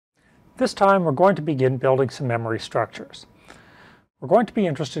This time we're going to begin building some memory structures. We're going to be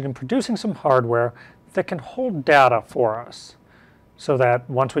interested in producing some hardware that can hold data for us, so that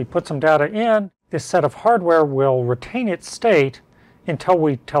once we put some data in, this set of hardware will retain its state until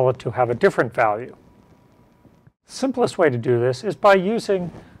we tell it to have a different value. The simplest way to do this is by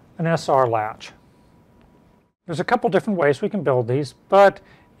using an SR latch. There's a couple different ways we can build these, but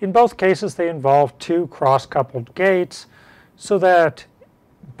in both cases they involve two cross-coupled gates so that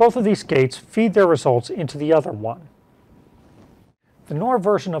both of these gates feed their results into the other one. The NOR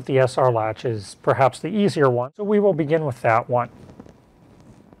version of the SR latch is perhaps the easier one, so we will begin with that one.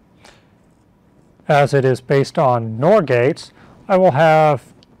 As it is based on NOR gates, I will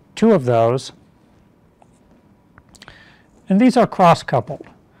have two of those, and these are cross-coupled,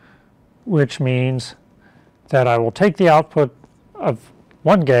 which means that I will take the output of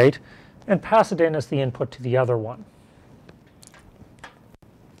one gate and pass it in as the input to the other one.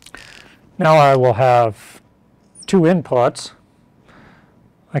 Now I will have two inputs.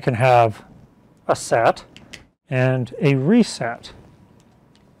 I can have a set and a reset.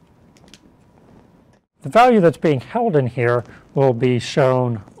 The value that's being held in here will be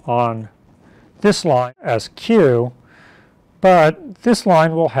shown on this line as Q, but this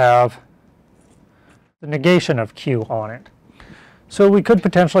line will have the negation of Q on it. So we could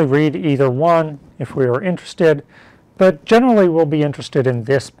potentially read either one if we are interested, but generally we'll be interested in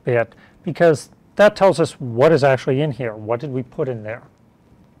this bit because that tells us what is actually in here. What did we put in there?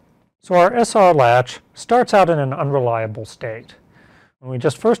 So our SR latch starts out in an unreliable state. When we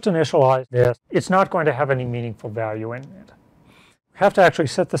just first initialize this, it's not going to have any meaningful value in it. We have to actually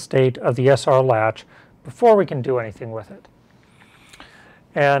set the state of the SR latch before we can do anything with it.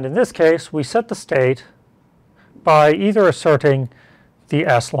 And in this case, we set the state by either asserting the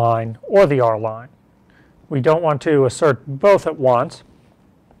S line or the R line. We don't want to assert both at once.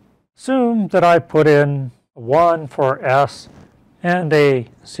 Assume that I put in a 1 for S and a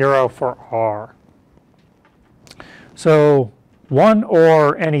 0 for R. So 1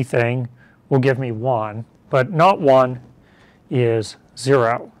 or anything will give me 1, but not 1 is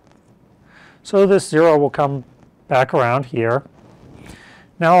 0. So this 0 will come back around here.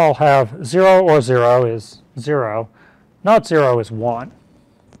 Now I'll have 0 or 0 is 0, not 0 is 1.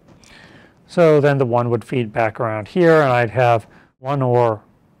 So then the 1 would feed back around here, and I'd have 1 or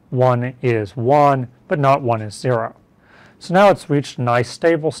 1 is 1, but not 1 is 0. So now it's reached a nice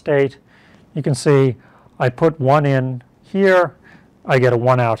stable state. You can see I put 1 in here, I get a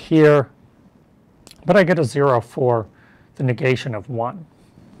 1 out here, but I get a 0 for the negation of 1.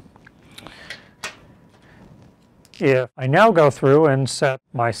 If I now go through and set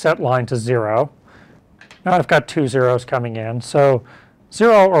my set line to 0, now I've got two zeros coming in, so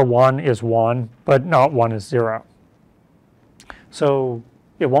 0 or 1 is 1, but not 1 is 0. So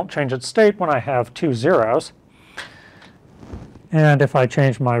it won't change its state when I have two zeros. And if I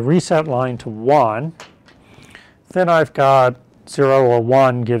change my reset line to 1, then I've got 0 or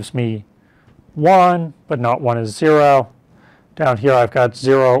 1 gives me 1, but not 1 is 0. Down here I've got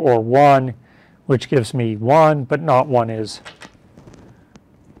 0 or 1, which gives me 1, but not 1 is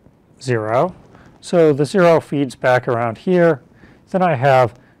 0. So the 0 feeds back around here. Then I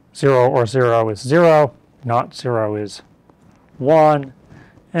have 0 or 0 is 0, not 0 is 1,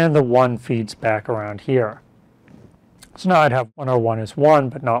 and the 1 feeds back around here. So now I'd have 1 or 1 is 1,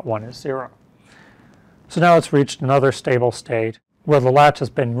 but not 1 is 0. So now it's reached another stable state where the latch has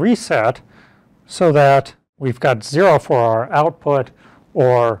been reset so that we've got 0 for our output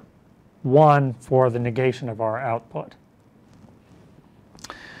or 1 for the negation of our output.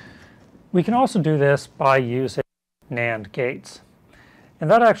 We can also do this by using NAND gates. And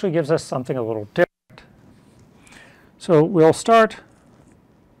that actually gives us something a little different. So we'll start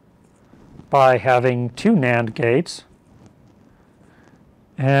by having two NAND gates.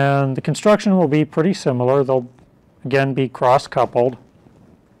 And the construction will be pretty similar. They'll again be cross-coupled.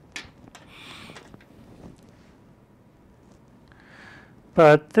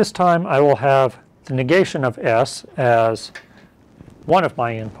 But this time I will have the negation of S as one of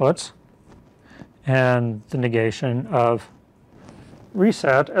my inputs and the negation of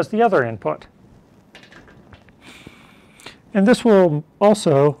reset as the other input. And this will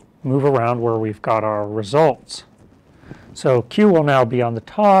also move around where we've got our results. So Q will now be on the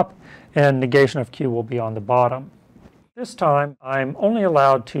top and negation of Q will be on the bottom. This time I'm only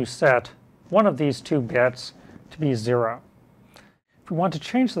allowed to set one of these two bits to be 0. If we want to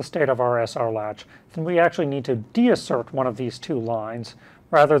change the state of our SR latch, then we actually need to deassert one of these two lines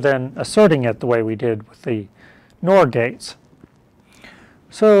rather than asserting it the way we did with the NOR gates.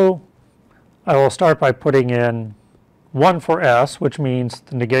 So I will start by putting in 1 for S, which means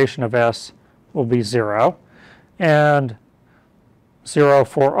the negation of S will be 0, and 0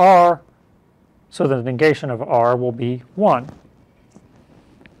 for R, so the negation of R will be 1.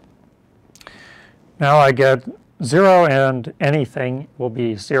 Now I get 0 and anything will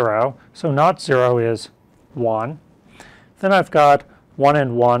be 0, so not 0 is 1. Then I've got 1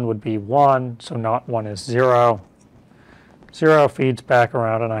 and 1 would be 1, so not 1 is 0. 0 feeds back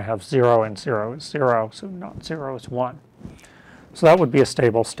around and I have 0 and 0 is 0, so not 0 is 1. So that would be a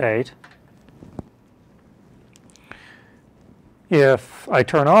stable state. If I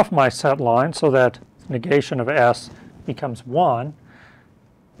turn off my set line so that negation of S becomes 1,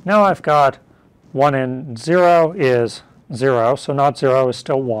 now I've got 1 and 0 is 0, so not 0 is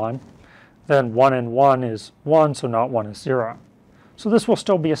still 1. Then 1 and 1 is 1, so not 1 is 0. So this will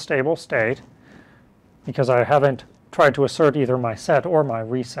still be a stable state because I haven't tried to assert either my set or my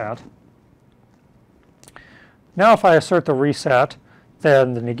reset. Now if I assert the reset,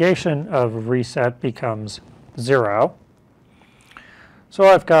 then the negation of reset becomes 0. So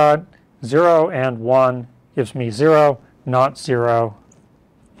I've got 0 and 1 gives me 0, not 0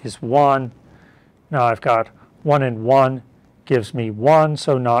 is 1. Now I've got 1 and 1 gives me 1,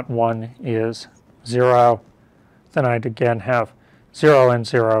 so not 1 is 0. Then I'd again have 0 and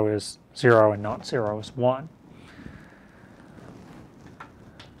 0 is 0 and not 0 is 1.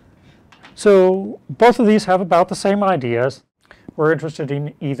 So both of these have about the same ideas. We're interested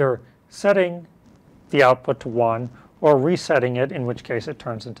in either setting the output to 1 or resetting it, in which case it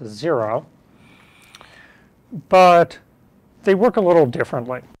turns into 0. But they work a little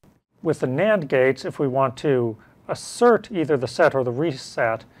differently. With the NAND gates, if we want to assert either the set or the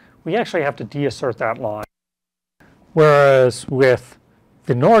reset, we actually have to deassert that line. Whereas with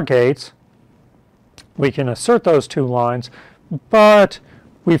the NOR gates, we can assert those two lines, but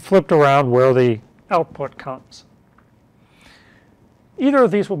we flipped around where the output comes. Either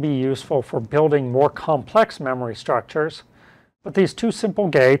of these will be useful for building more complex memory structures, but these two simple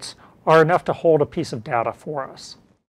gates are enough to hold a piece of data for us.